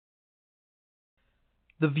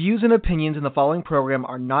The views and opinions in the following program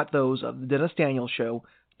are not those of the Dennis Daniels Show,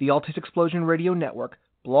 the Altis Explosion Radio Network,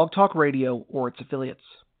 Blog Talk Radio, or its affiliates.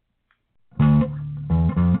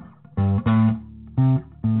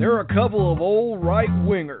 There are a couple of old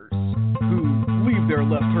right-wingers who leave their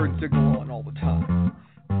left turn signal on all the time.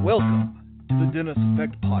 Welcome to the Dennis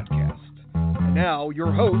Effect Podcast. And now,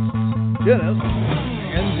 your hosts, Dennis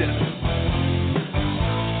and Dennis.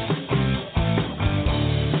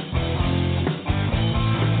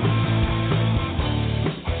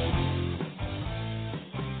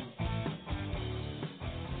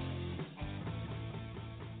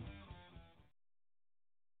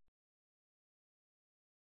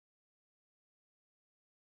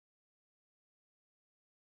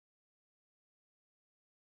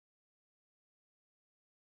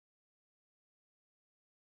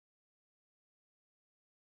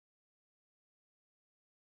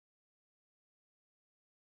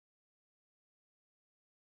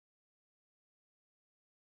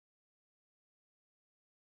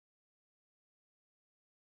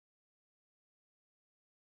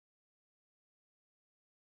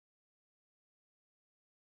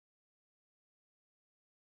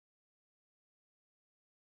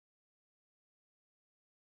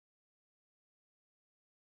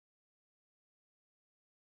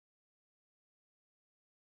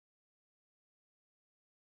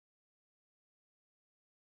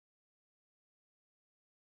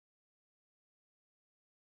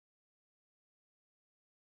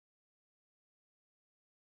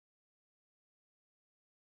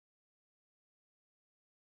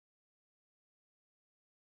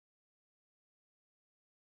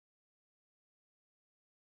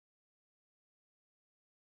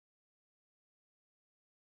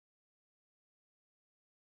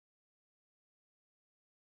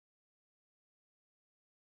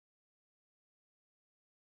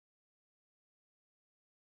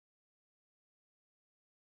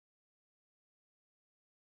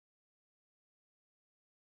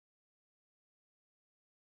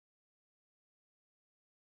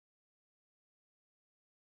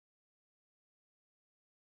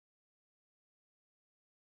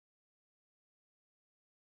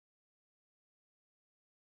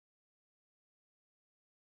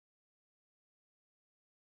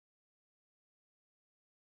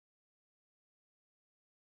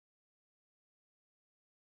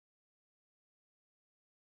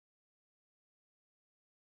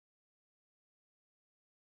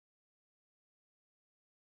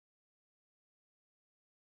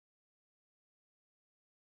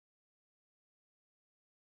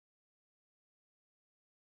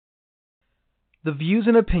 The views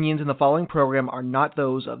and opinions in the following program are not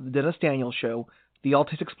those of the Dennis Daniels Show, the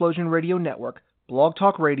Altis Explosion Radio Network, Blog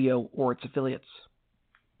Talk Radio, or its affiliates.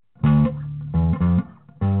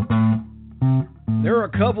 There are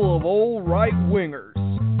a couple of old right-wingers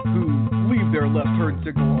who leave their left turn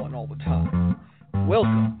signal on all the time.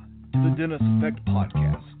 Welcome to the Dennis Effect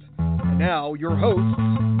Podcast. And now, your hosts,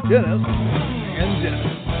 Dennis and Dennis.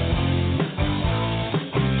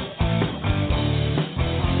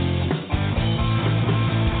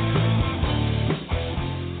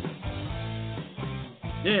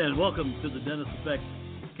 Yeah, and welcome to the Dennis Effect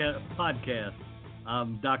Podcast.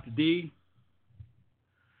 I'm Dr. D.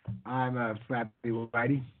 I'm Slappy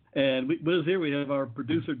Whitey. And with us here we have our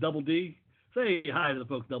producer, Double D. Say hi to the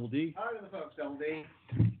folks, Double D. Hi to the folks, Double D.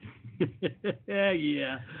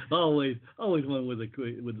 yeah. Always one with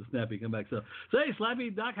the snappy comeback. So, hey,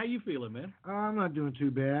 Slappy, Doc, how you feeling, man? I'm not doing too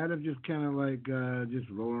bad. I'm just kind of like just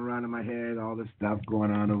rolling around in my head, all this stuff going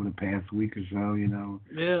on over the past week or so, you know.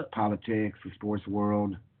 Yeah. Politics, the sports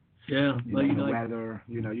world. Yeah. The weather,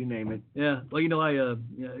 you know, you name it. Yeah. Well, you know, I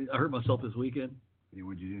hurt myself this weekend. Yeah,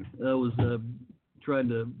 what'd you do? I was trying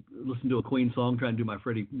to listen to a Queen song, trying to do my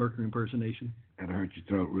Freddie Mercury impersonation. That'll hurt your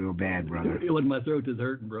throat real bad, brother. It wasn't my throat that's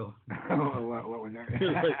hurting, bro. what was that?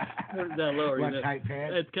 Like, down lower, what, you know. tight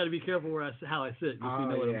pad? It's got to be careful how I sit. If you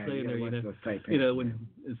know what I'm saying there, you know. You know, when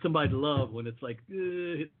it's somebody to love, when it's like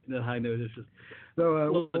hitting that high note, it's just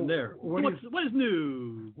wasn't there. What is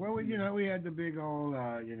new? Well, you know, we had the big old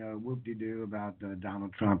whoop-de-doo about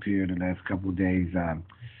Donald Trump here the last couple of days,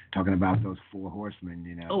 talking about those four horsemen,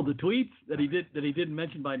 you know. Oh, the tweets that he didn't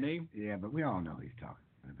mention by name. Yeah, but we all know who he's talking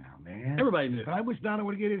about, man. Everybody knew. I wish Donald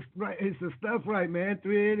would get his stuff right, man.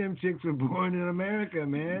 3 of them chicks were born in America,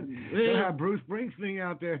 man. Yeah. They'll have Bruce Springsteen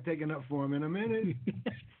out there taking up for him in a minute.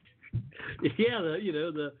 Yeah,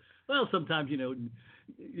 sometimes you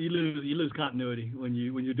lose continuity when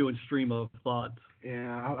you're doing stream of thoughts.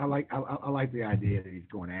 Yeah, I like the idea that he's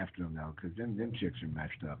going after him though, because them chicks are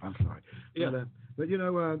messed up. I'm sorry. Yeah. But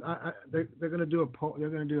they're going to do a poll. They're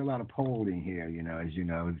going to do a lot of polling here. As you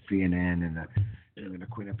know, CNN and the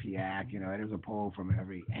Quinnipiac. There's a poll from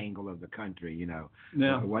every angle of the country.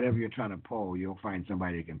 Now, whatever you're trying to poll, you'll find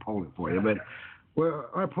somebody that can poll it for you. But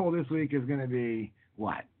our poll this week is going to be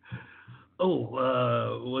what?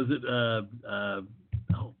 Was it?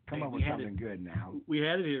 Come up with something good now. We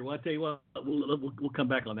had it here. Well, I tell you what, we'll come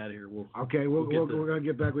back on that here. We're going to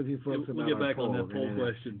get back with you folks about we'll get back on that poll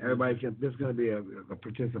question. Everybody there's going to be a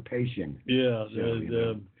participation. Yeah.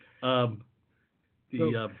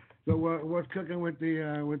 So what's cooking with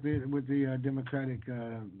the Democratic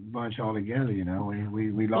bunch altogether?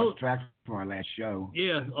 We lost track from our last show.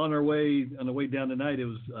 Yeah, on our way down tonight, it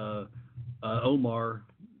was Omar,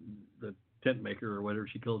 the tent maker or whatever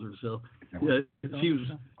she calls herself. Yeah,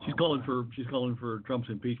 she's calling for Trump's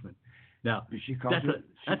impeachment. Now she calls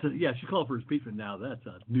she called for impeachment. Now that's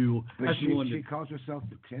a new. She calls herself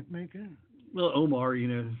the tent maker. Well, Omar,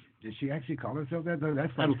 Did she actually call herself that?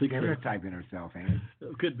 That's like stereotyping herself, ain't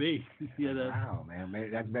it? Could be. Yeah. Wow, man, maybe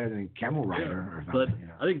that's better than Camel Rider or something.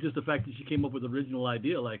 But I think just the fact that she came up with the original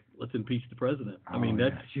idea, like let's impeach the president.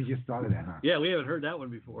 She just thought of that, huh? Yeah, we haven't heard that one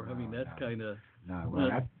before. That's kind of. No, well,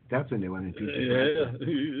 that's a new one.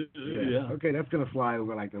 Yeah. Okay, that's gonna fly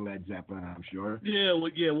over like the Led Zeppelin, I'm sure. Yeah,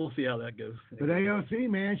 we'll see how that goes. But AOC,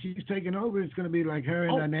 man, she's taking over. It's gonna be like her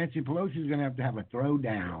and Nancy Pelosi's gonna have to have a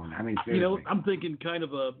throwdown. Seriously. I'm thinking kind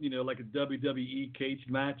of a like a WWE cage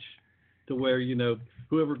match, to where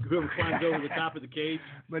whoever climbs over the top of the cage.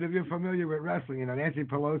 But if you're familiar with wrestling, Nancy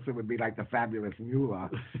Pelosi would be like the fabulous Moolah,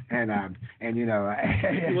 and What do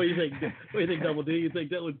you think? What do you think, Double D? You think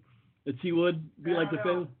that she would be like the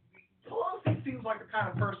famous? Pelosi seems like the kind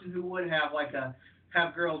of person who would have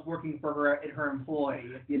have girls working for her in her employ,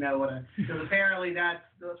 because apparently that's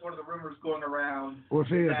one of the rumors going around. We'll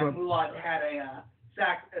see that Moolah had a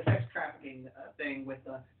sex trafficking thing with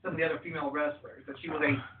some of the other female wrestlers, that she was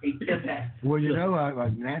a piphead.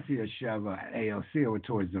 Well, Nancy will shove AOC over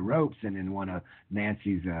towards the ropes, and then one of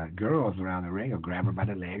Nancy's girls around the ring will grab her by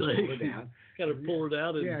the legs, pull her down. Kind of pull her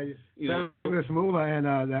down. And, this Moolah and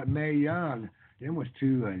that Mae Young, them was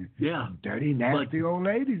two dirty, nasty old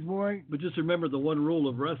ladies, boy. But just remember the one rule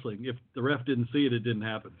of wrestling: if the ref didn't see it, it didn't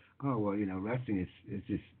happen. Oh, well, wrestling is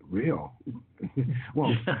just real.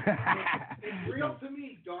 Well, it's real to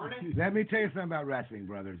me, darn it. Let me tell you something about wrestling,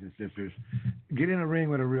 brothers and sisters. Get in a ring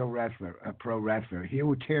with a real wrestler, a pro wrestler. He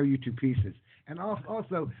will tear you to pieces. And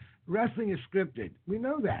also, wrestling is scripted. We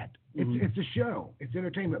know that. It's a show. It's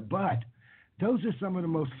entertainment. But those are some of the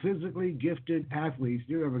most physically gifted athletes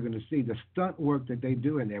you're ever going to see. The stunt work that they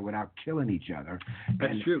do in there without killing each other.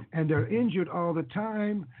 That's true. And they're injured all the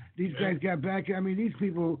time. These guys got back. These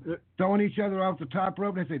people throwing each other off the top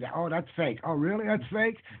rope. They say, oh, that's fake. Oh, really? That's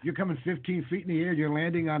fake? You're coming 15 feet in the air. You're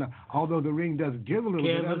landing on although the ring does give a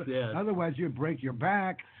little bit. Otherwise, you'll break your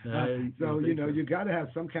back. You got to have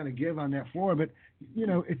some kind of give on that floor. But,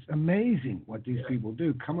 it's amazing what these people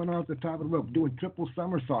do. Coming off the top of the rope, doing triple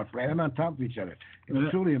somersaults, right on top of each other.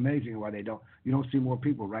 It's truly amazing why you don't see more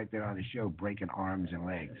people right there on the show breaking arms and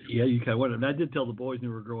legs. Yeah, you kind of wonder. And I did tell the boys when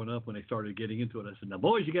we were growing up, when they started getting into it, I said, now,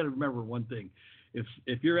 boys, you got to remember one thing.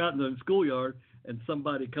 If you're out in the schoolyard and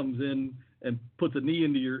somebody comes in and puts a knee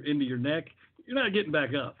into your neck, you're not getting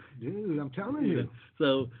back up. Dude, I'm telling you.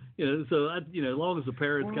 So, as long as the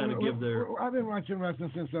parents kind of give their... I've been watching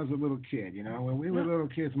wrestling since I was a little kid, When we were little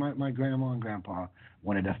kids, my grandma and grandpa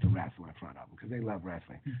wanted us to wrestle in front of them because they love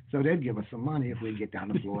wrestling. So they'd give us some money if we'd get down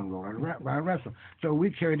the floor and roll and wrestle. So we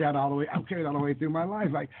carried that all the way. I've carried all the way through my life.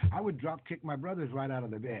 Like, I would drop kick my brothers right out of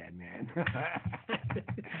the bed, man.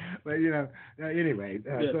 But, anyway.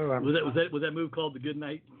 Was that move called the good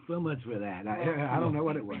night? So much for that. I don't know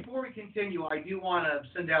what it was. Before we continue, I do want to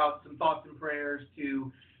send out some thoughts and prayers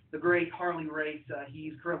to the great Harley Race.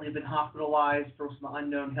 He's currently been hospitalized for some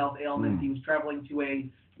unknown health ailments. He was traveling to a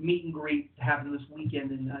meet and greet to happen this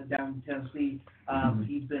weekend in down in Tennessee.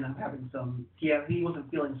 He's been having he wasn't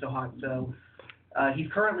feeling so hot, so he's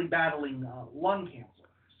currently battling lung cancer.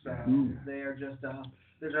 So they are just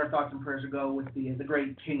there's our thoughts and prayers to go with the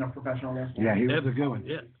great king of professional wrestling. Yeah, he was a good one.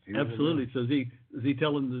 Yeah, absolutely. So is he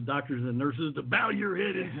telling the doctors and nurses to bow your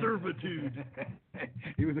head in servitude?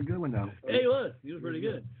 He was a good one, though. Yeah, he was. He was pretty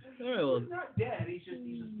good. All right, well, he's not dead. He's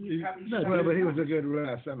but he was a good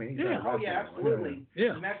wrestler. Absolutely.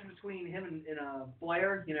 Yeah. The match between him and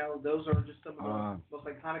Flair, those are just some of the most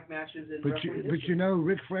iconic matches in wrestling history. But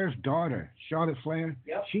Ric Flair's daughter, Charlotte Flair,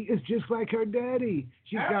 she is just like her daddy.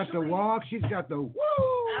 She's got the walk. She's got the woo.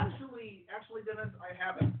 Absolutely, Dennis. I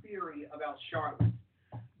have a theory about Charlotte.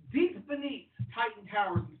 Deep beneath Titan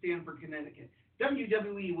Towers in Stamford, Connecticut.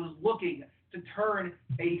 WWE was looking to turn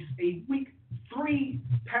a weak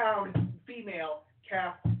 3-pound female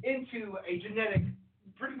calf into a genetic,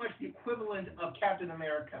 pretty much the equivalent of Captain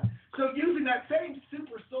America. So using that same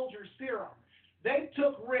super soldier serum, they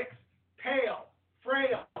took Rick's pale,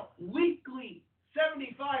 frail, weakly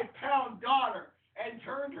 75-pound daughter and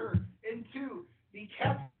turned her into the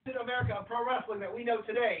Captain America of pro wrestling that we know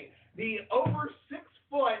today, the over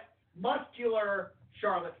 6-foot muscular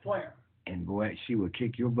Charlotte Flair. And boy, she would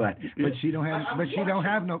kick your butt, but she don't have. But she don't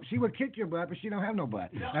have no. She would kick your butt, but she don't have no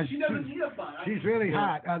butt. No, she doesn't need a butt. She's really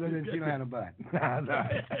hot, other than she don't have a butt.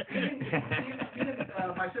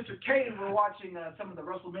 My sister Kate were watching some of the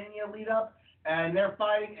WrestleMania lead up, and they're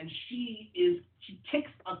fighting, and she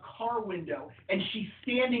kicks a car window, and she's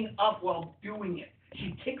standing up while doing it.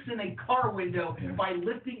 She kicks in a car window by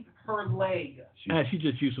lifting her leg. She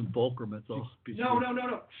just used some fulcrum. That's all.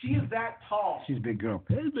 No. She is that tall. She's a big girl.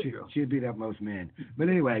 Girl. She'd beat up most men. But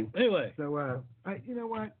anyway. So, you know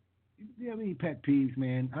what? Do you have any pet peeves,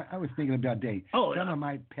 man? I was thinking about Dave. Some of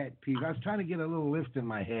my pet peeves. I was trying to get a little list in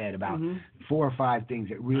my head about 4 or 5 things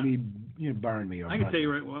that really burn me. I can tell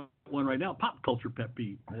you one right now. Pop culture pet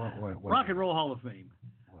peeve. What? Rock and Roll Hall of Fame.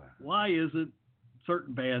 What? Why isn't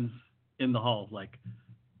certain bands in the halls like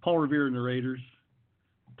Paul Revere and the Raiders,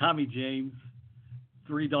 Tommy James,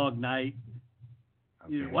 Three Dog Night?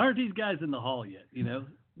 Okay. Why aren't these guys in the hall yet?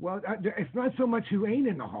 Well, it's not so much who ain't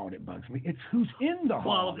in the hall that bugs me. It's who's in the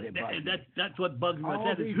hall that bugs me. That's what bugs me. All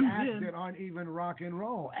That is these who's acts in. that aren't even rock and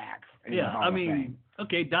roll acts. I mean,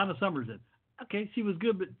 okay, Donna Summer's in. Okay, she was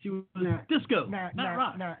good, but she was disco, not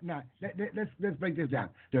rock. Let's break this down.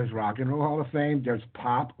 There's Rock and Roll Hall of Fame. There's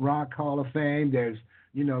Pop Rock Hall of Fame. There's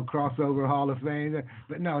Crossover Hall of Fame.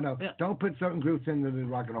 But no, don't put certain groups into the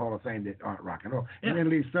Rock and Roll Hall of Fame that aren't rock and roll, and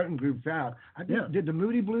then leave certain groups out. Did the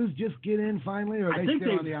Moody Blues just get in finally, or are they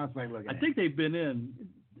still on the outside looking? I think they've been in.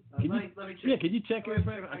 Let me check. Yeah, can you check it?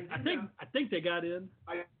 I think they got in.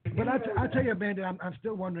 But I'll tell you, Bandit, I'm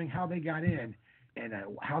still wondering how they got in. And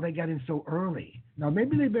how they got in so early. Now,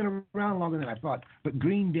 maybe they've been around longer than I thought, but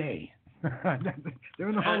Green Day, they're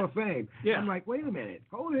in the Hall of Fame. Yeah. I'm like, wait a minute,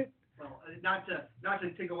 hold it. Well, not to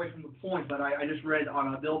take away from the point, but I just read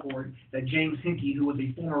on a billboard that James Hinkey, who was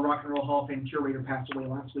a former Rock and Roll Hall of Fame curator, passed away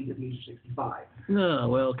last week at the age of 65. No,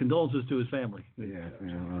 well, condolences to his family.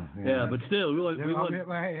 Yeah, but still, we want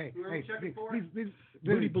hey, these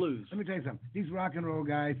Moody Blues. Let me tell you something. These rock and roll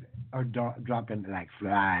guys are dropping like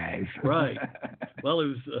flies. Right. Well, it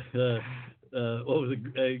was what was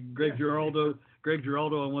it? Greg Giraldo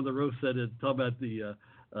on one of the roasts said it. Talk about the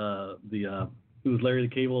who was Larry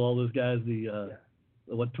the Cable, all those guys.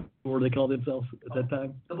 What tour they called themselves at that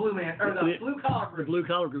time? The Blue Man or the Blue Collar Group. The Blue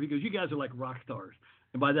Collar Group. He goes, you guys are like rock stars,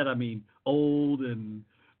 and by that I mean old and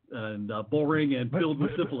boring and filled with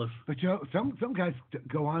syphilis. But some guys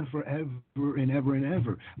go on forever and ever and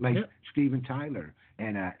ever, like Steven Tyler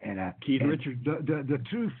and Keith Richards, the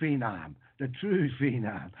true phenom.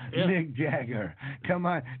 Mick Jagger. Come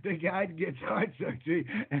on, the guy gets heart surgery,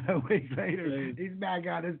 and a week later he's back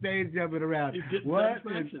on the stage jumping around.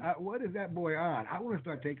 What is that boy on? I want to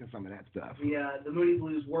start taking some of that stuff. The Moody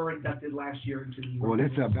Blues were inducted last year into the. Well,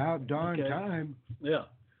 it's about darn time. Yeah.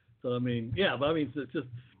 So I mean, it's just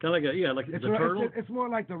kind of like the Turtles. It's more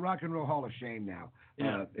like the Rock and Roll Hall of Shame now.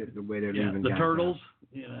 Yeah. The way they're leaving. The Turtles.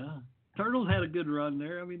 Turtles had a good run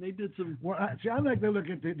there. I mean, they did some. Well, I like to look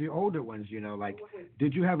at the older ones. Like,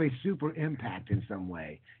 did you have a super impact in some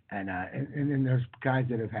way? And then there's guys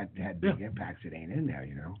that have had big impacts that ain't in there.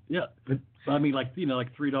 Yeah, but I mean, like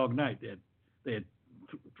Three Dog Night. They had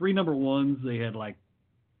 3 number ones. They had like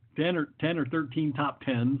 10 or 13 top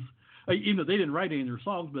 10s. Even though they didn't write any of their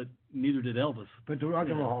songs, but neither did Elvis. But the Rock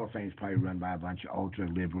and Roll Hall of Fame is probably run by a bunch of ultra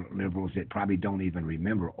liberals that probably don't even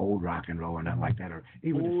remember old rock and roll or nothing like that, or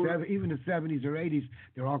even the 70s or 80s.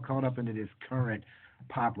 They're all caught up into this current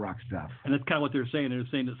pop rock stuff. And that's kind of what they're saying. They're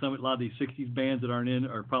saying that a lot of these 60s bands that aren't in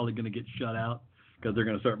are probably going to get shut out because they're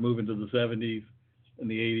going to start moving to the 70s and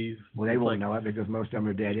the 80s. Well, they won't know it because most of them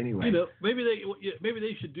are dead anyway. Maybe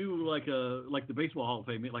they should do like the Baseball Hall of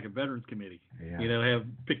Fame, like a veterans committee. Yeah. Have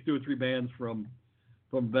pick 2 or 3 bands from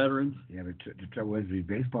veterans. Yeah, but the trouble is these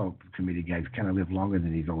baseball committee guys kind of live longer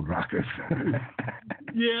than these old rockers.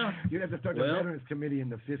 Yeah. You'd have to start the veterans committee in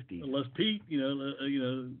the 50s. Unless Pete,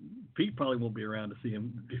 Pete probably won't be around to see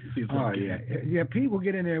him. Yeah. Pete will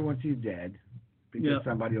get in there once he's dead. Because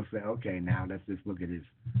somebody will say, okay, now let's just look at his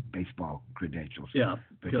baseball credentials. Yeah.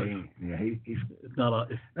 But he's it's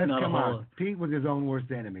not a. Come on. Pete was his own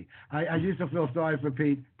worst enemy. I used to feel sorry for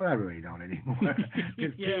Pete, but I really don't anymore.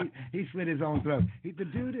 Because Pete, he slit his own throat. The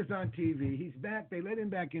dude is on TV. He's back. They let him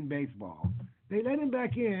back in baseball. They let him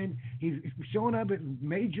back in. He's showing up at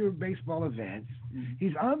major baseball events.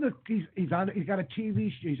 He's on the. He's got a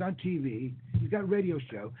TV. He's on TV. He's got a radio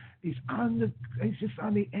show. He's just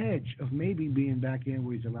on the edge of maybe being back in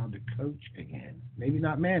where he's allowed to coach again. Maybe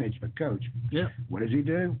not manage, but coach. Yeah. What does he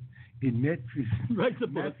do? Admits he's Write the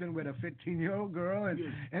book. messing with a 15-year-old girl,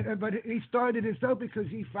 but he started himself because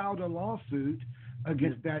he filed a lawsuit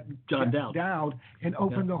against that John Dowd and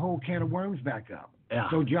opened the whole can of worms back up. Yeah.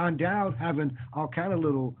 So John Dowd, having all kind of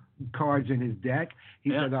little cards in his deck, he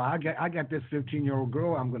said, I got this 15-year-old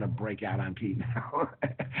girl I'm going to break out on Pete now.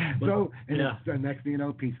 So the next thing you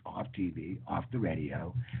know, Pete's off TV, off the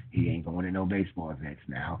radio. He ain't going to no baseball events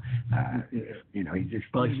now. He's just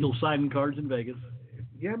probably still signing cards in Vegas.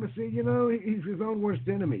 Yeah, but see, he's his own worst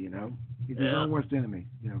enemy, He's his own worst enemy.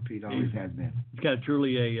 Pete always has been. It's kind of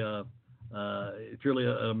truly an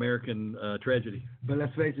American tragedy. But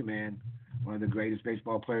let's face it, man. One of the greatest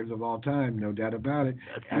baseball players of all time, no doubt about it.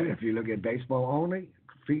 If you look at baseball only,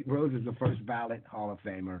 Pete Rose is the first ballot Hall of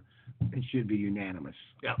Famer. It should be unanimous.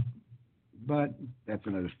 Yeah. But that's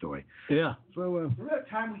another story. Yeah. So remember that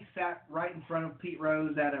time we sat right in front of Pete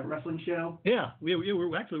Rose at a wrestling show? Yeah. We were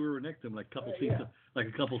next to him, like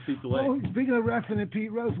a couple seats away. Oh, speaking of wrestling and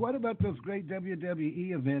Pete Rose, what about those great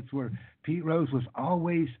WWE events where Pete Rose was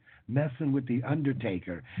always messing with the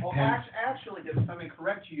Undertaker? Well, actually, if I may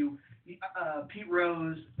correct you, Pete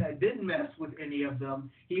Rose didn't mess with any of them.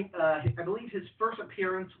 I believe his first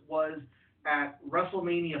appearance was at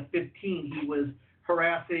WrestleMania 15. He was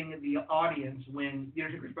harassing the audience when The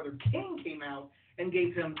Undertaker's brother Kane came out and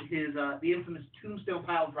gave him his the infamous Tombstone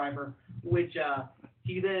Piledriver, which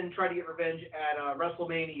he then tried to get revenge at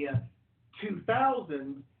WrestleMania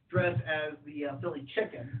 2000. Dressed as the Philly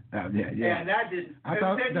Chicken. Oh, yeah. And that didn't. I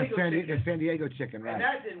thought the San Diego Chicken, right? And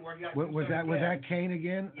that didn't work. Was that Kane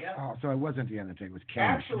again? Yeah. Oh, so it wasn't the Undertaker. It was Kane.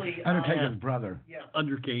 Actually, Undertaker's brother. Yeah.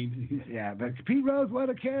 Under Kane. Yeah, but Pete Rose, what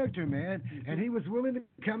a character, man! And he was willing to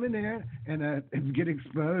come in there and get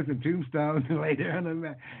exposed and tombstone and lay there on the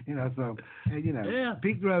mat.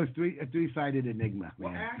 Pete Rose, a three-sided enigma,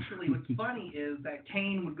 man. Well, actually, what's funny is that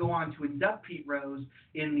Kane would go on to induct Pete Rose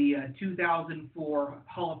in the 2004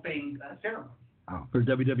 Hall of Fame ceremony. Oh. For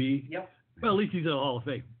WWE? Yep. Well, at least he's in the Hall of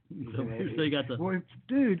Fame. So they got the. Well,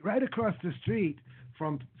 dude, right across the street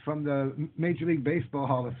from the Major League Baseball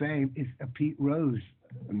Hall of Fame is a Pete Rose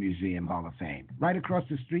Museum Hall of Fame. Right across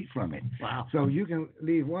the street from it. Wow. So you can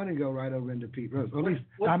leave one and go right over into Pete Rose. At least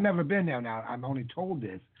I've never been there now. I'm only told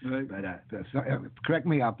this. Right. But correct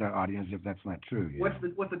me out there, audience, if that's not true. What's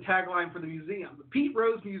the tagline for the museum? The Pete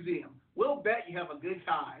Rose Museum. We'll bet you have a good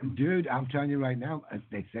time. Dude, I'm telling you right now,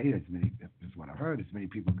 they say as many, that's what I heard, as many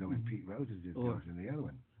people go in Pete Rose as goes in the other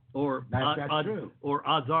one. Or that's true. Or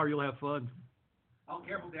odds are you'll have fun. Oh,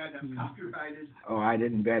 careful, Dad, that's copyrighted. Oh, I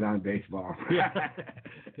didn't bet on baseball.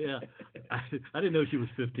 Yeah. I didn't know she was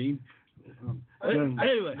 15.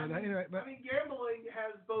 Anyway. I mean, gambling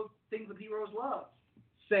has both things that Pete Rose loves.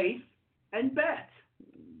 Safe and bet.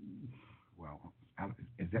 Well,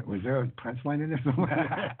 was there a punchline in there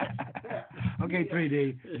somewhere? Okay,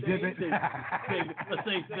 3D. A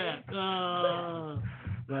safe bet.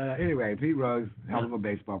 But anyway, Pete Rose, hell of a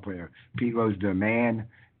baseball player. Pete Rose, the man.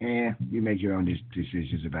 You make your own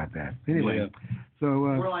decisions about that. Anyway, so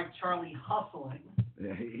we're like Charlie hustling.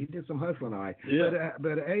 He did some hustling, all right. Yeah.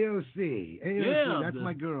 But AOC, that's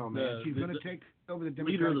my girl, man. She's going to take over the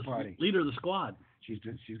Democratic Party. Leader of the squad. She's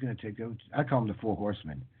going to take over. I call them the Four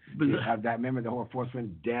Horsemen. Have that? Remember the Four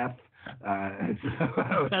Horsemen? Death,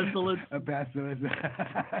 pestilence,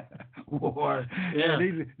 war. Yeah,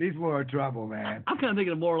 these were trouble, man. I'm kind of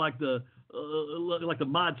thinking of more like the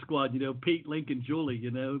Mod Squad, Pete, Lincoln, Julie,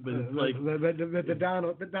 but it's like. But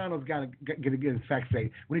Donald's got to get his facts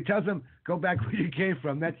straight. When he tells them, go back where you came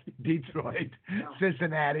from, that's Detroit,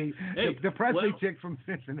 Cincinnati. Hey, the Presley chick from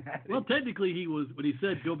Cincinnati. Well, technically he was, when he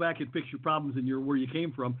said, go back and fix your problems in where you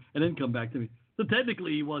came from, and then come back to me. So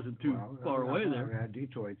technically he wasn't too far away there.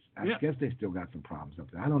 Detroit, I guess they still got some problems up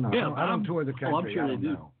there. I don't know. Yeah, I don't tour the country. I'm sure they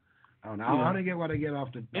do. I don't know. I don't get what I get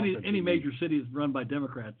off the. Any major city is run by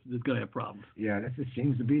Democrats is going to have problems. Yeah, that just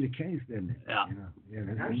seems to be the case, doesn't it? Yeah.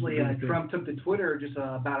 Actually, Trump took to Twitter just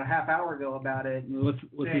about a half hour ago about it. What's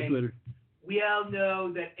his Twitter? We all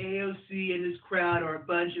know that AOC and his crowd are a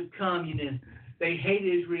bunch of communists. They hate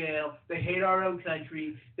Israel. They hate our own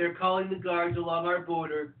country. They're calling the guards along our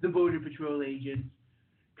border the Border Patrol agents.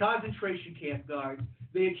 Concentration camp guards.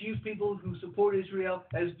 They accuse people who support Israel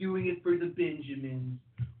as doing it for the Benjamins.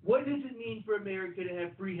 What does it mean for America to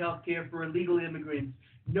have free health care for illegal immigrants?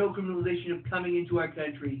 No criminalization of coming into our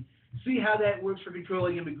country. See how that works for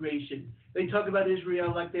controlling immigration. They talk about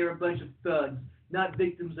Israel like they're a bunch of thugs. not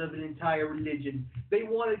victims of an entire religion. They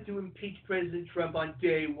wanted to impeach President Trump on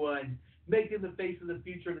day one. Make him the face of the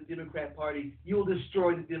future of the Democrat Party. You will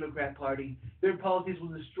destroy the Democrat Party. Their policies will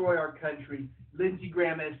destroy our country. Lindsey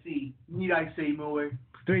Graham, SC. Need I say more?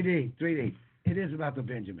 3D. It is about the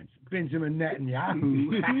Benjamins. Benjamin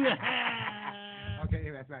Netanyahu.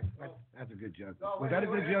 Okay, that's a good joke. Was that a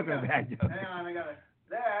good joke or a bad joke? Hang on,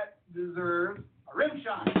 that deserves a rim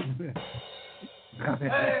shot.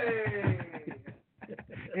 Hey!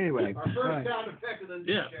 Anyway. Our first sound effect of the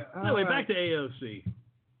new show. Anyway, back to AOC.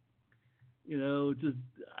 Just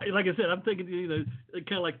like I said, I'm thinking,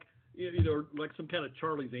 kind of like, like some kind of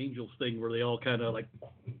Charlie's Angels thing where they all kind of like,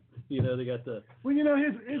 they got the. Well,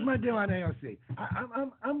 here's my deal on AOC.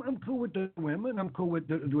 I'm cool with the women. I'm cool with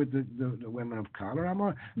the women of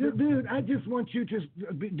color. Dude. I just want you to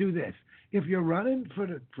do this. If you're running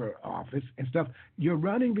for office and stuff, you're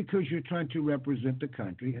running because you're trying to represent the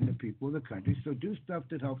country and the people of the country. So do stuff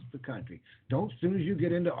that helps the country. Don't, as soon as you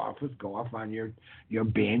get into office, go off on your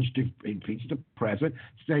binge to impeach the president.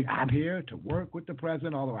 Say, I'm here to work with the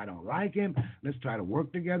president, although I don't like him. Let's try to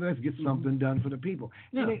work together. Let's get something done for the people.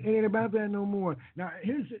 Yeah. It ain't about that no more. Now,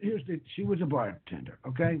 she was a bartender,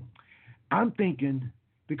 okay? I'm thinking,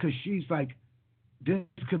 because she's like, this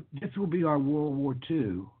will be our World War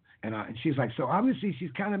II. And she's like, so obviously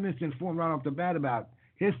she's kind of misinformed right off the bat about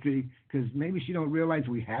history, because maybe she don't realize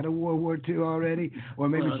we had a World War II already, or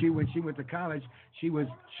maybe when she went to college, she was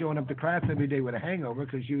showing up to class every day with a hangover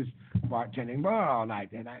because she was bartending bar all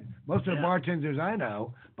night. And most of the bartenders I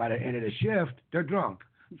know, by the end of the shift, they're drunk.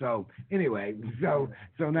 So anyway, so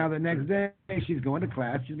now the next day she's going to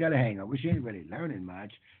class. She's got a hangover. She ain't really learning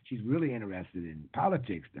much. She's really interested in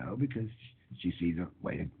politics though, because she sees a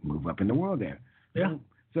way to move up in the world there. Yeah.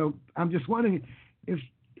 So I'm just wondering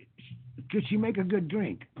could she make a good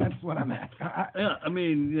drink? That's what I'm at. I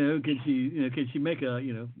mean, can she make a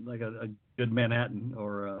like a good Manhattan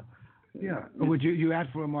or yeah. Or would you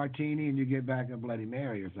ask for a martini and you get back a Bloody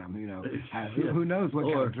Mary or something? Who knows what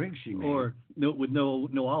kind of drink she made? Or with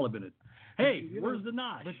no olive in it. Hey, where's the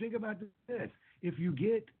notch? But think about this: if you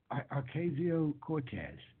get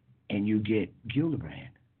Ocasio-Cortez and you get Gillibrand,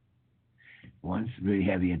 one's really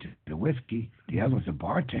heavy into the whiskey, the other one's a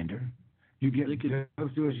bartender. You get those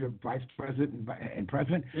two as your vice president and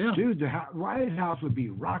president. Yeah. Dude, the White House would be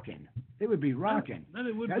rocking. It would be rocking.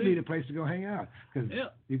 That'd be the place to go hang out. Because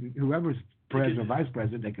whoever's president or vice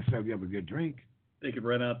president, they can serve you up a good drink. They could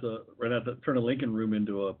turn the Lincoln Room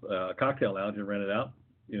into a cocktail lounge and rent it out.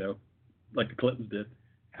 Like the Clintons did.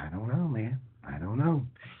 I don't know, man. I don't know.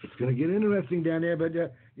 It's going to get interesting down there, but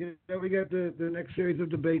we got the next series of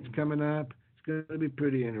debates coming up. It's going to be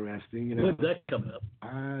pretty interesting. When's that coming up?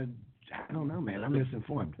 I don't know, man. I'm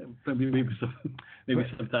misinformed. Maybe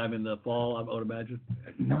sometime in the fall, I would imagine.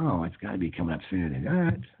 No, it's got to be coming up sooner than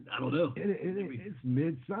that. I don't know. It's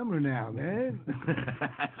midsummer now, man.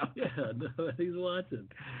 Yeah, no, he's watching.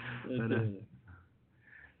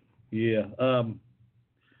 Hey,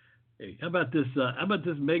 how about this?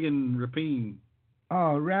 Megan Rapinoe?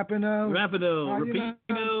 Oh, Rapinoe.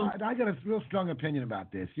 Rapinoe. I got a real strong opinion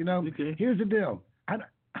about this. Okay. Here's the deal.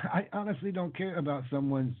 I honestly don't care about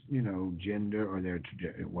someone's, gender or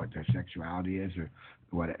what their sexuality is or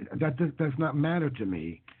what. That does not matter to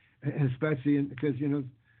me, especially because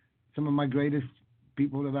some of my greatest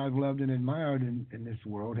people that I've loved and admired in this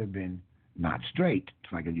world have been not straight.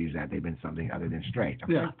 If I could use that, they've been something other than straight.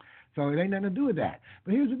 Okay? Yeah. So it ain't nothing to do with that.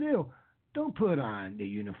 But here's the deal: don't put on the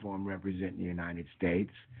uniform representing the United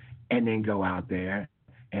States and then go out there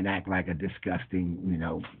and act like a disgusting,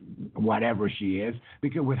 whatever she is,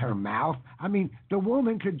 because with her mouth, I mean, the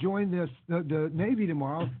woman could join the Navy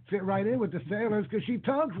tomorrow, fit right in with the sailors, because she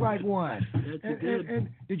talks like one. And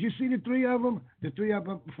did you see the three of them? The three up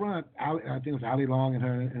front, I think it was Ali Long and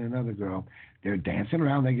her and another girl. They're dancing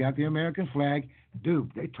around. They got the American flag.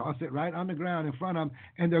 Dude, they toss it right on the ground in front of them,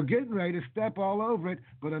 and they're getting ready to step all over it,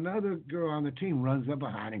 but another girl on the team runs up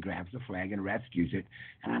behind and grabs the flag and rescues it.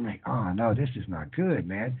 And I'm like, oh, no, this is not good,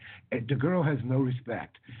 man. The girl has no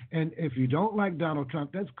respect. And if you don't like Donald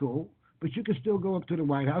Trump, that's cool, but you can still go up to the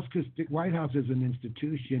White House, because the White House is an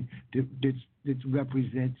institution that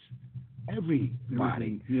represents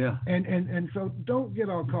everybody. Yeah. And so don't get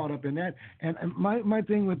all caught up in that. And my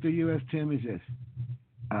thing with the U.S., Tim, is this.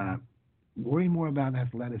 Worry more about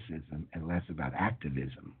athleticism and less about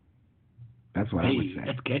activism. That's what I would say.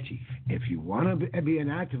 That's catchy. If you want to be an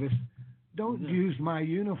activist, don't use my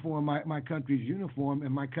uniform, my country's uniform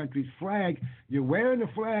and my country's flag. You're wearing the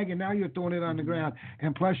flag and now you're throwing it on the ground.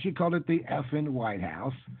 And plus, she called it the effing White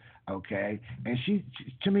House. Okay, and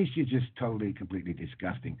to me, she's just totally, completely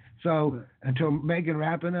disgusting. So until Megan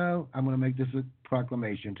Rapinoe, I'm going to make this a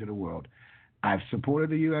proclamation to the world. I've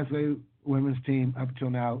supported the USA women's team up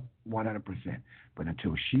till now 100%. But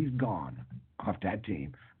until she's gone off that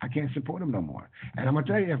team, I can't support them no more. And I'm going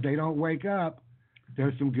to tell you, if they don't wake up,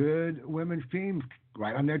 there's some good women's teams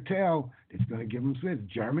right on their tail. It's going to give them fits.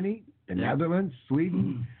 Germany, the Netherlands,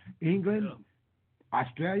 Sweden, England,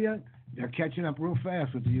 Australia, they're catching up real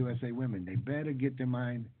fast with the USA women. They better get their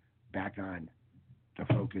mind back on the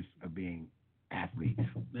focus of being athletes.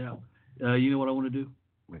 Yeah. You know what I want to do?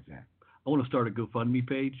 What's that? I want to start a GoFundMe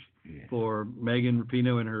page for Megan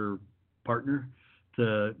Rapinoe and her partner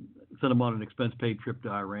to send them on an expense-paid trip to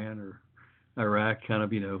Iran or Iraq, kind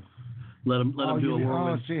of, let them do a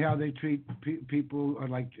war. See how they treat people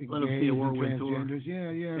like let them see a war and tour. transgenders.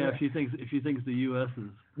 Yeah. Yeah, if she thinks the U.S.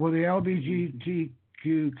 is. Well, the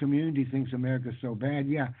LGBTQ community thinks America's so bad.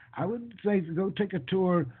 Yeah, I would say go take a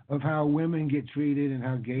tour of how women get treated and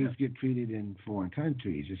how gays get treated in foreign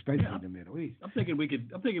countries, especially in the Middle East. I'm thinking we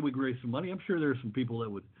could raise some money. I'm sure there's some people that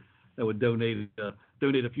would donate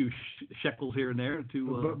a few shekels here and there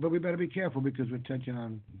to. But we better be careful because we're touching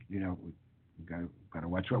on we got to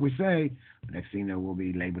watch what we say. The next thing you know, we'll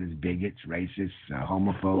be labeled as bigots, racists,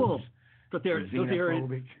 homophobes. Well,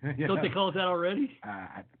 don't they call us that already?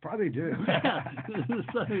 I probably do.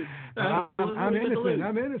 I'm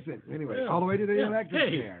I'm innocent. Anyway, all the way to the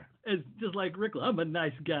electric chair. It's just like Rick. I'm a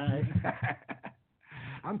nice guy.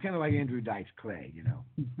 I'm kind of like Andrew Dice Clay,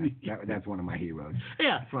 That's one of my heroes.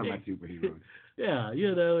 Yeah. It's one of my superheroes. Yeah,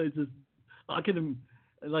 it's just I can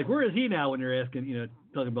where is he now when they're asking,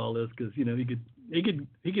 talking about all this because he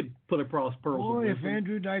could put across pearls. Boy, if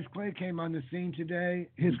Andrew Dice Clay came on the scene today,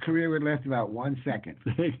 his career would last about 1 second.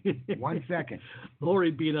 1 second. Or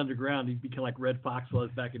he'd be underground. He'd be kind of like Red Fox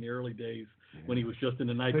was back in the early days when he was just in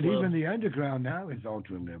the nightclub. But even the underground now is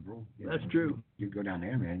ultra liberal. That's true. You go down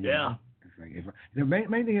there, man. Yeah. The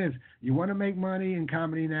main thing is, you want to make money in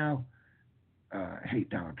comedy now,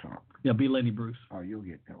 hate Donald Trump. Yeah, be Lenny Bruce. Oh, you'll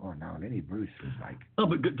get. Oh, no, Lenny Bruce is like. Oh,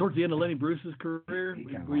 but towards the end of Lenny Bruce's career, he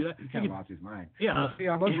kind of lost his mind. Yeah. See,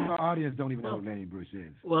 most of our audience don't even know who Lenny Bruce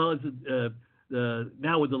is. Well, it's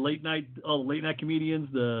now with the late night comedians,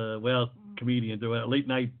 comedians, or late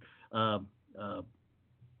night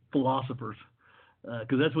philosophers,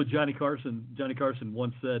 because that's what Johnny Carson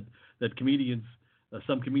once said, that comedians,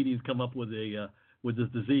 some comedians come up with this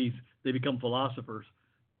disease, they become philosophers.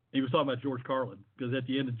 He was talking about George Carlin, because at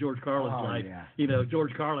the end of George Carlin's life,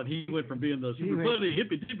 George Carlin, he went from being the super funny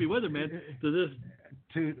hippie weatherman to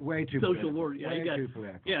this way too social war. Yeah, too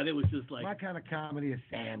political. Yeah, and it was just like my kind of comedy is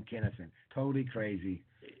Sam Kinison, totally crazy.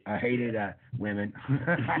 I hated women.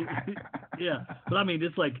 Yeah, but I mean,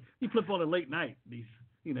 it's like you flip on a late night. These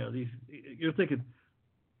you're thinking,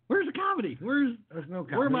 where's the comedy? There's no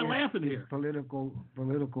comedy. Where am I laughing here? Political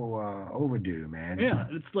overdue, man. Yeah,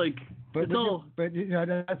 it's like but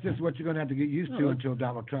that's just what you're going to have to get used to until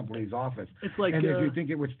Donald Trump leaves office. It's like, and if you think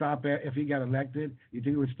it would stop if he got elected, you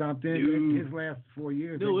think it would stop then? His last 4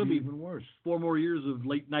 years, it'd be even worse. 4 more years of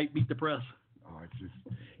late night beat the press. Oh,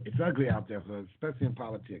 it's ugly out there, especially in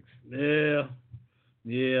politics.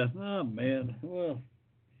 Yeah. Oh man. Well,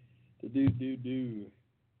 do.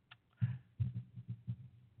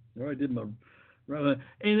 All right, did my.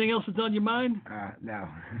 Anything else that's on your mind? No.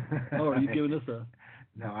 Oh, are you giving us a?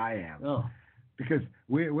 No, I am. Oh. Because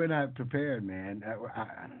we're not prepared, man.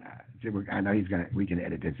 I know we can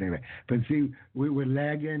edit this anyway. But see, we're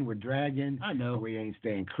lagging, we're dragging. I know. We ain't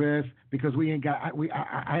staying crisp because we ain't got.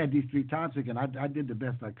 I had these 3 topics and I did the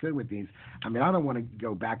best I could with these. I mean, I don't want to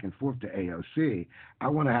go back and forth to AOC. I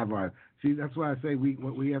want to have our. See, that's why I say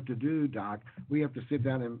what we have to do, Doc. We have to sit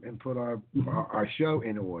down and put our show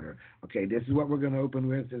in order. Okay, this is what we're going to open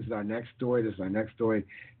with. This is our next story. This is our next story,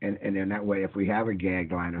 and then that way, if we have a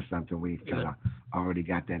gag line or something, we've kind of already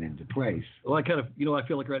got that into place. Well, I kind of, I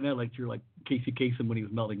feel like right now, like you're like Casey Kasem when he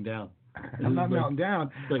was melting down. I'm not melting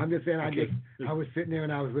down. I'm just saying, I was sitting there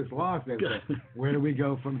and I was just lost. Where do we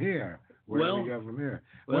go from here? Where do we go from here?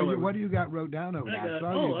 What do you got wrote down over there?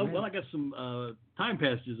 I got some time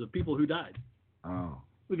passages of people who died. Oh.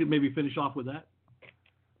 We could maybe finish off with that.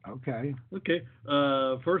 Okay.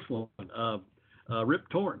 First one, Rip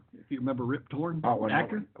Torn. If you remember Rip Torn,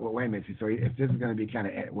 actor. Well, wait a minute. So if this is going to be kind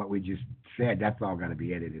of what we just said, that's all going to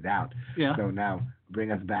be edited out. Yeah. So now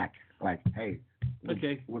bring us back. Like, hey.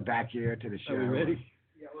 Okay. We're back here to the show. Are we ready?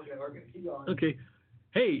 Yeah, we're going to keep going. Okay.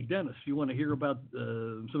 Hey, Dennis, you want to hear about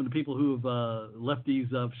some of the people who have left these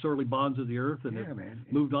surly bonds of the earth and have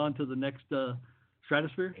moved on to the next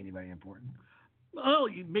stratosphere? Anybody important? Oh,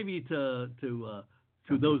 maybe to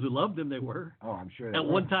To those who loved him, they were. Oh, I'm sure. At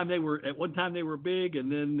one time they were big,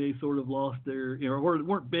 and then they sort of lost their, or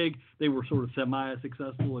weren't big. They were sort of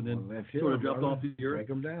semi-successful, and then sort of dropped off the earth. Break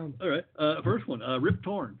them down. All right, first one, Rip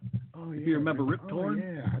Torn. Oh, yeah. If you remember Rip Torn,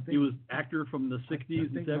 yeah. he was actor from the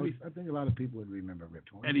 60s and 70s. I think a lot of people would remember Rip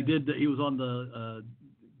Torn. And he was on the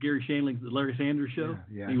Gary Shandling's The Larry Sanders Show.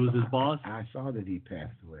 Yeah, he was his boss. I saw that he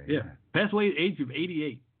passed away. Yeah, passed away at the age of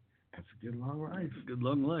 88. That's a good long life. Good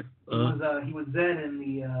long life. He was then in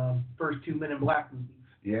the first 2 Men in Black movies.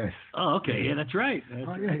 Yes. Oh, okay. Yeah, that's right.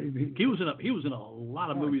 Yeah. He was in a lot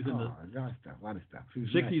of movies in the a lot of stuff.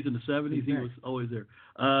 60s and the 70s. He was always there.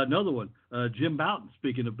 Another one, Jim Bouton.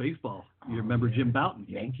 Speaking of baseball, you remember Jim Bouton?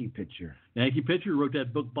 Yankee pitcher. Yankee pitcher, wrote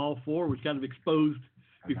that book Ball 4, which kind of exposed.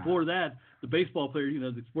 Before that, the baseball players,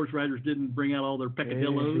 the sports writers didn't bring out all their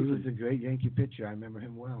peccadillos. He was a great Yankee pitcher. I remember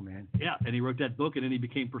him well, man. Yeah, and he wrote that book, and then he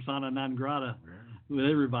became persona non grata with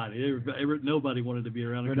everybody. Nobody wanted to be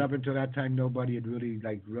around him. But up until that time, nobody had really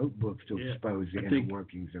wrote books to expose the inner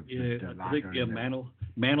workings of the locker.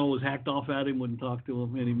 Mantle was hacked off at him, wouldn't talk to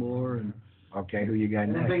him anymore. And okay, who you got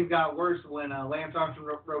next? And things got worse when Lance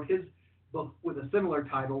Armstrong wrote his book with a similar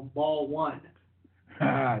title, Ball 1.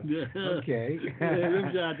 Okay. Okay,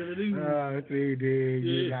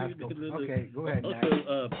 go ahead.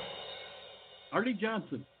 Also, Artie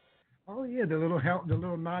Johnson. Oh yeah, the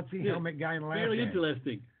little Nazi helmet guy in Laughing. Really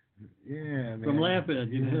interesting. Yeah, man. From Laughing,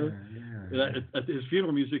 At his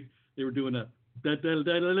funeral music, they were doing a. And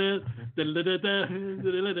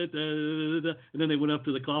then they went up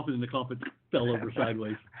to the coffin, and the coffin fell over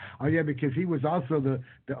sideways. Oh yeah, because he was also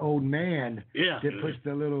the old man that pushed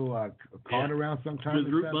the little cart around sometimes.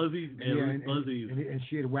 With Root Buzzy, and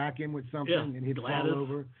she'd whack him with something, and he'd fall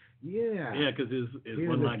over. Yeah. Yeah, because his he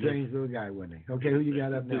one was line. A strange little guy, wasn't he? Okay, who you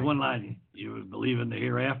got up next? His one line. You believe in the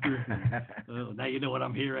hereafter? Now you know what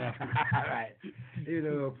I'm hereafter. All right. You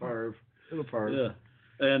little perv. Yeah.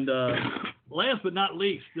 And last but not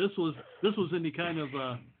least, this was in the kind of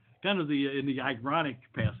in the ironic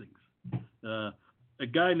passings. A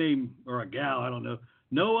guy named, or a gal, I don't know,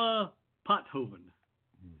 Noah Pothoven.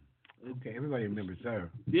 Okay, everybody remembers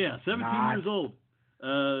her. Yeah, 17 years old.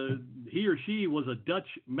 He or she was a Dutch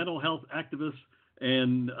mental health activist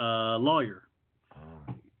and lawyer.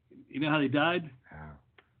 Oh. You know how they died? How?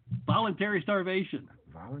 Voluntary starvation.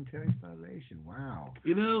 Voluntary starvation. Wow.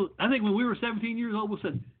 I think when we were 17 years old, we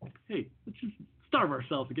said, "Hey, let's just starve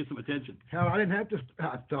ourselves to get some attention." Hell, I didn't have to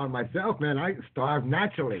starve myself, man. I starved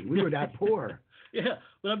naturally. We were that poor. Yeah,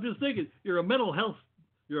 but I'm just thinking, you're a mental health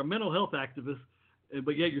activist,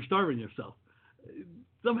 but yet you're starving yourself.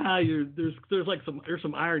 Somehow there's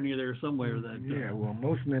some irony there somewhere that. Yeah, well,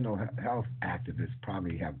 most mental health activists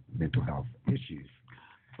probably have mental health issues.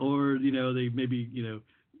 Or they maybe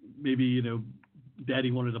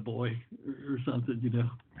Daddy wanted a boy or something,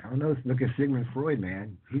 I don't know. Look at Sigmund Freud,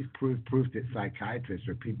 man. He's proof that psychiatrists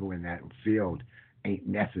or people in that field ain't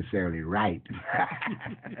necessarily right.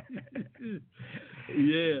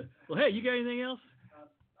 Yeah. Well, hey, you got anything else?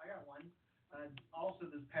 I got one. Also,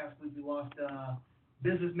 this past week we lost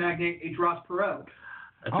business magnate H. Ross Perot.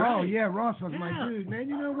 That's right. Yeah, Ross was my dude, man.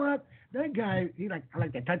 You know what? That guy, I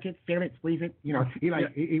like to touch it, feel it, squeeze it. He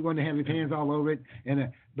wanted to have his hands all over it,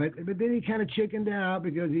 and but then he kind of chickened out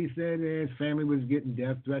because he said his family was getting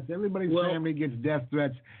death threats. Everybody's family gets death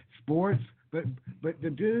threats. Sports, but the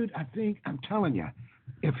dude, I'm telling you,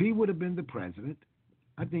 if he would have been the president,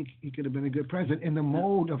 I think he could have been a good president in the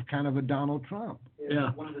mold of kind of a Donald Trump.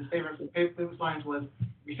 Yeah. One of his favorite lines was,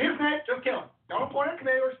 "You see a snake, just kill him. Don't point at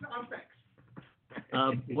tomatoes on snakes."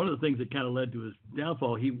 One of the things that kind of led to his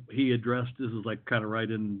downfall, he addressed, this was like kind of right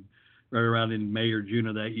around in May or June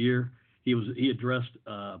of that year. He addressed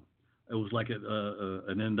it was like an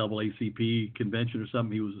NAACP convention or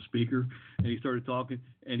something. He was a speaker, and he started talking,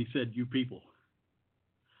 and he said, "You people,"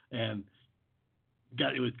 and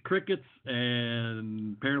got it with crickets,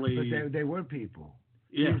 and apparently. But they were people.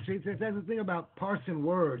 Yeah. See, that's the thing about parsing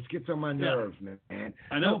words gets on my nerves, man.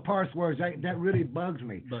 I know. Don't parse words. That really bugs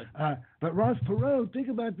me. But Ross Perot, think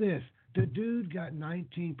about this. The dude got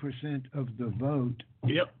 19% of the vote.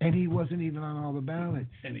 Yep. And he wasn't even on all the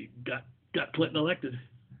ballots. And he got Clinton elected.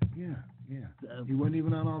 Yeah. He wasn't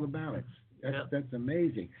even on all the ballots. That's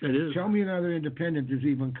amazing. It is. Show me another independent that's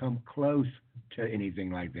even come close to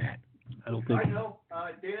anything like that. I don't think. I know.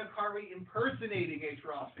 Dana Carvey impersonating H.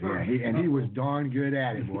 Ross. Yeah, he was darn good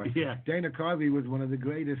at it, boy. Yeah. Dana Carvey was one of the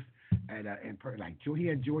greatest at he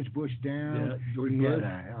had George Bush down. Yeah, George Bush.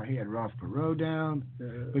 He had Ross Perot down.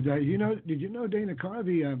 But did you know Dana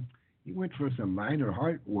Carvey? He went for some minor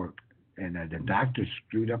heart work, and the doctor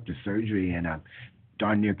screwed up the surgery, and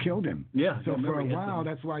darn near killed him. Yeah. So for a he had while, some-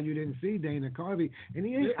 that's why you didn't see Dana Carvey,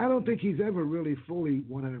 and I don't think he's ever really fully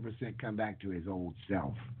 100% come back to his old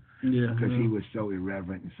self Yeah. because he was so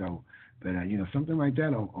irreverent and so. But something like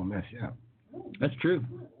that will mess you up. That's true.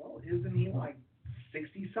 Well, isn't he like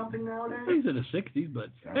 60-something nowadays? He's in his 60s, but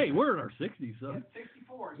hey, we're in our 60s, so. He's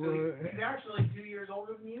 64, so Well, he's actually 2 years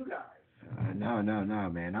older than you guys. No,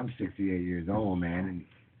 man. I'm 68 years old, man,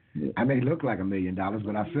 and I may look like $1 million,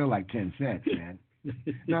 but I feel like 10 cents, man.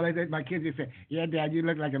 No, my kids just say, "Yeah, Dad, you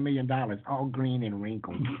look like $1 million, all green and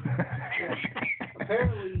wrinkled."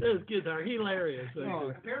 Apparently, Those kids are hilarious.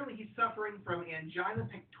 apparently he's suffering from angina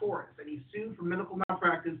pectoris, and he's sued for medical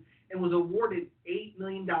malpractice and was awarded $8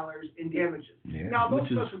 million in damages. Yeah, Now, most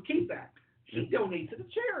which of is- us would keep that. He donates to the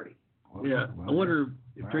charity. Yeah, Well, I wonder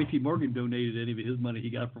if wow. Tracy Morgan donated any of his money he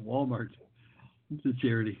got from Walmart to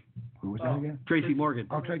charity. Who was that again? Tracy Morgan.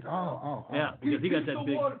 Oh, oh. Yeah, because he got that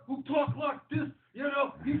big. one who talked like this.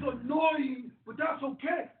 He's annoying, but that's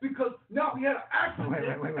okay because now he had an accident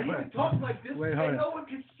Wait. and he can talk like this Wait, hold and on. no one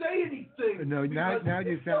can say anything. No, now because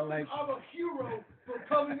you sound like I'm a hero for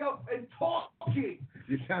coming up and talking.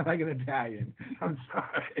 you sound like an Italian. I'm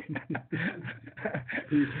sorry.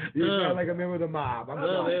 you sound like a member of the mob. I'm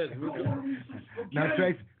Oh, sorry. man. Now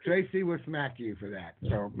Tracy will smack you for that.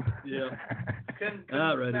 So. Yeah. Couldn't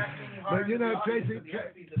All righty. smack any harder But you than know, the audience Tracy, of the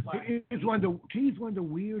FC's attack. he's one of the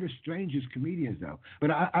weirdest, strangest comedians, though. But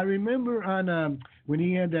I remember on when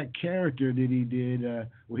he had that character that he did,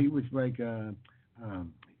 where he was like a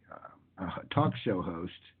talk show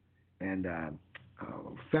host, and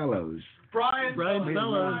Fellows. Brian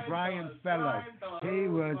Fellows. Brian Fellows. He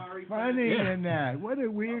was Sorry, funny Yeah. in that. What a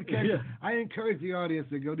weird character. Yeah. I encourage the audience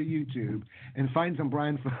to go to YouTube and find some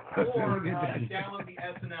Brian Fellows. Or and look at that. download the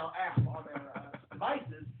SNL app on their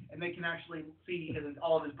devices, and they can actually see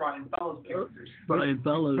all of his Brian Fellows characters. Brian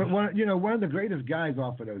Fellows. But one of the greatest guys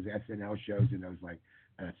off of those SNL shows and those like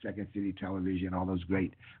Second City Television, all those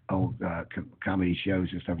great old comedy shows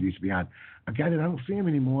and stuff used to be on. A guy that I don't see him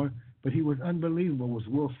anymore, but he was unbelievable, was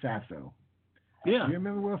Will Sasso. Yeah. You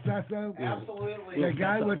remember Will Sasso? Absolutely. The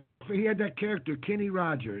guy he had that character, Kenny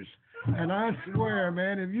Rogers. And I swear,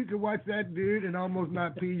 man, if you could watch that dude and almost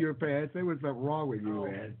not pee your pants, there was something wrong with you,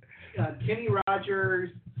 man. Kenny Rogers,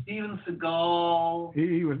 Steven Seagal.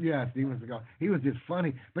 He was Steven Seagal. He was just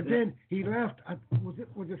funny. But then he left. Was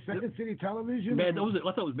it Second City Television? I thought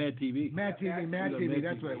it was Mad TV. Mad TV. Mad That's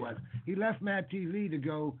TV, what it was. He left Mad TV to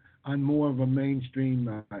go on more of a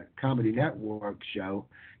mainstream comedy network show,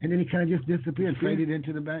 and then he kind of just disappeared, faded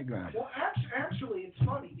into the background. Well, actually, it's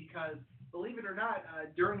funny because, believe it or not,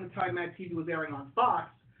 during the time Mad TV was airing on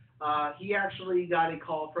Fox, he actually got a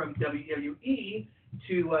call from WWE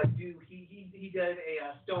to do. He did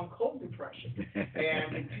a Stone Cold impression,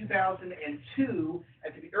 and in 2002,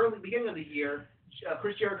 at the beginning of the year,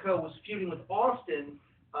 Chris Jericho was feuding with Austin,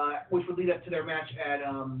 which would lead up to their match at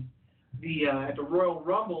the Royal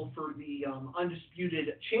Rumble for the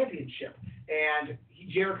Undisputed Championship. And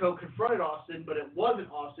Jericho confronted Austin, but it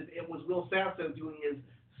wasn't Austin. It was Will Sasso doing his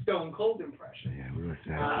Stone Cold impression. Yeah, we were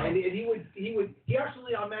sad. And he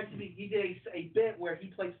actually on Mad TV, he did a bit where he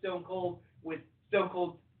played Stone Cold with Stone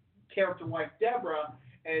Cold's character wife Deborah,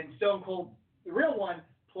 and Stone Cold, the real one,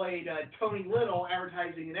 played Tony Little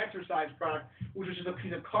advertising an exercise product, which was just a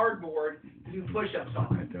piece of cardboard to do push-ups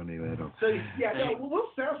on. Tony Little. So yeah, no, Will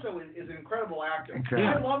Sasso is an incredible actor.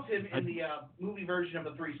 Incredible. I loved him in the movie version of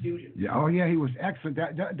The Three Stooges. Yeah, oh yeah, he was excellent.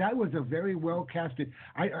 That was a very well casted.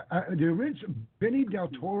 The original Benny Del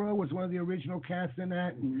Toro was one of the original casts in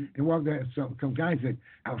that, and one of the some guys that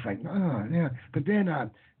I was like, oh yeah. But then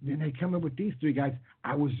they come up with these three guys.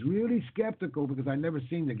 I was really skeptical because I never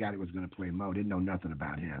seen the guy that was going to play Mo. Didn't know nothing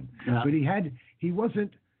about him. Yeah. But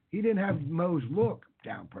he didn't have Mo's look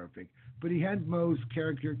down perfect, but he had Mo's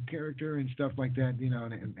character and stuff like that,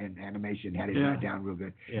 and animation had it down real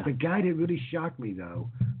good. Yeah. The guy that really shocked me though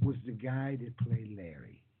was the guy that played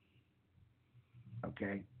Larry.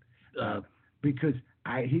 Okay, because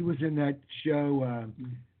he was in that show.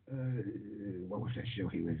 What was that show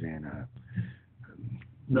he was in?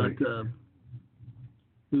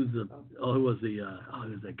 Who was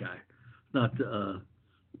that guy? Not the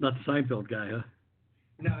Seinfeld guy, huh?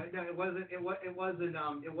 No, it wasn't.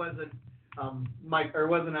 Mike, or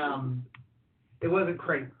it wasn't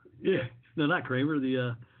Kramer. Yeah, no, not Kramer.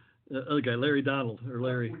 The other guy, Larry Donald, or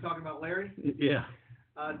Larry. We're talking about Larry. Yeah.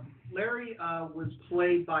 Larry was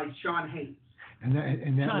played by Sean Hayes. And that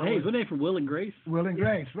Sean Hayes, wasn't he from Will and Grace? Will and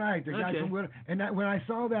Grace, right? The guy Okay. from Will. And when I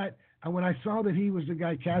saw that he was the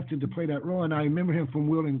guy casted to play that role, and I remember him from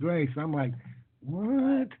Will and Grace, I'm like,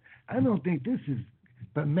 what? I don't think this is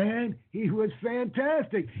But man, he was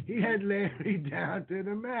fantastic. He had Larry down to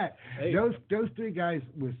the mat. Hey. Those three guys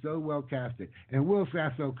were so well casted. And Will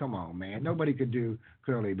Sasso, come on, man. Nobody could do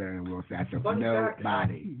Curly better than Will Sasso. Funny fact,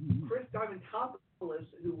 Nobody. Chris Diamantopoulos,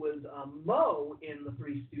 who was Mo in the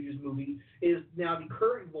Three Stooges movie, is now the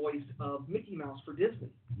current voice of Mickey Mouse for Disney.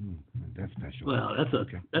 That's special. Well,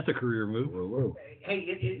 that's a career move. Whoa. Hey,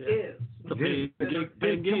 it is. It's a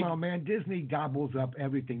paying gig. Come on, man. Disney gobbles up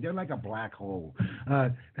everything. They're like a black hole.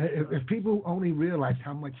 If people only realize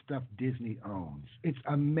how much stuff Disney owns, it's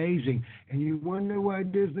amazing. And you wonder why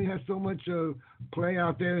Disney has so much play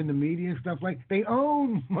out there in the media and stuff like. They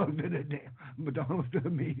own most of the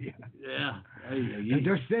media. Yeah. And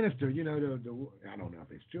they're sinister. You know, I don't know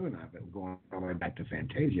if it's true or not, but going all the way back to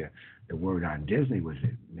Fantasia, the word on Disney was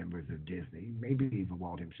that members of Disney, maybe even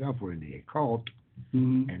Walt himself, were in the occult.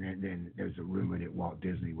 Mm-hmm. And then there's a rumor that Walt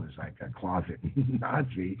Disney was like a closet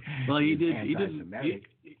Nazi. Well, he didn't.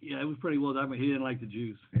 Yeah, it was pretty well done. He didn't like the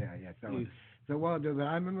Jews. Yeah. So Walt, I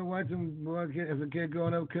remember watching as a kid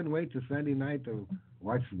growing up. Couldn't wait till Sunday night to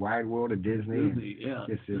watch Wide World of Disney. Yeah.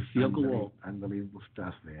 Just this Uncle Walt. Unbelievable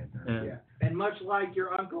stuff, man. Yeah. And much like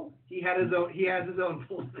your uncle, he has his own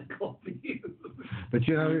political views. But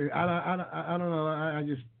you know, I don't know. I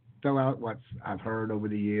just throw out what I've heard over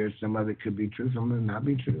the years. Some of it could be true, some of it not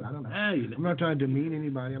be true. I don't know. I'm not trying to demean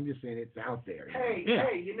anybody. I'm just saying it's out there.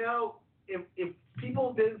 Hey, you know, if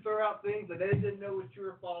people didn't throw out things that they didn't know was true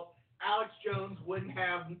or false, Alex Jones wouldn't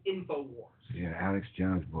have InfoWars. Yeah, Alex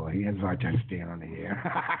Jones, boy, he has a hard time staying on the air.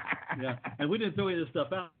 Yeah, and we didn't throw any of this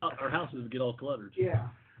stuff out. Our houses would get all cluttered. Yeah.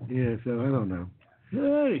 Yeah, so I don't know.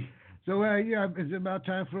 Hey. So, is it about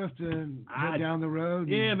time for us to head down the road?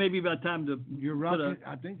 Yeah, maybe about time to.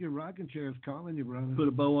 I think your rocking chair is calling you, brother. Put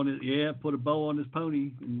a bow on it. Yeah, put a bow on his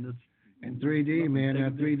pony. And 3D, man.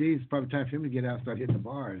 3D is probably time for him to get out and start hitting the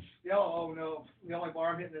bars. Oh, no. The only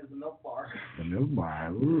bar I'm hitting is the milk bar. The milk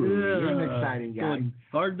bar. Ooh, you're an exciting guy. Going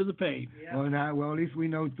hard to the paint. Yeah. Well, at least we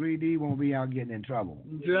know 3D won't be out getting in trouble.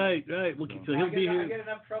 Right. Well, so he'll be here. I get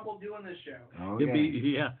enough trouble doing this show. Okay.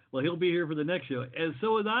 He'll be here for the next show. And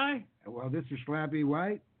so is I. Well, this is Slappy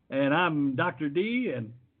White. And I'm Dr. D.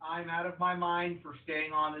 And I'm out of my mind for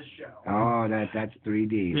staying on this show. Oh, that's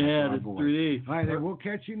 3D. Yeah, that's 3D. All right, then we'll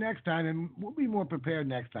catch you next time, and we'll be more prepared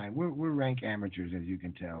next time. We're rank amateurs, as you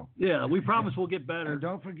can tell. Yeah, we promise we'll get better. And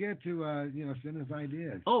don't forget to send us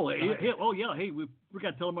ideas. Oh, yeah. Hey, we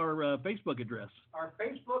got to tell them our Facebook address. Our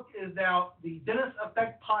Facebook is now the Dennis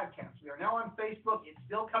Effect Podcast. We are now on Facebook. It's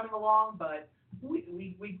still coming along, but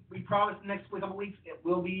we promise the next couple weeks it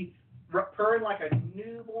will be purring like a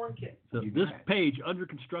newborn kid. So this page under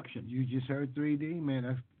construction. You just heard 3D,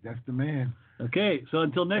 man. That's the man. Okay, so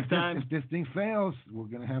until next time. If this thing fails, we're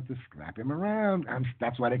gonna have to slap him around.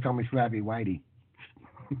 That's why they call me Slappy Whitey.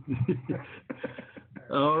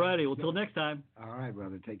 All righty. Well, till next time. All right,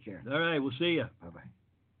 brother. Take care. All right. We'll see you. Bye bye.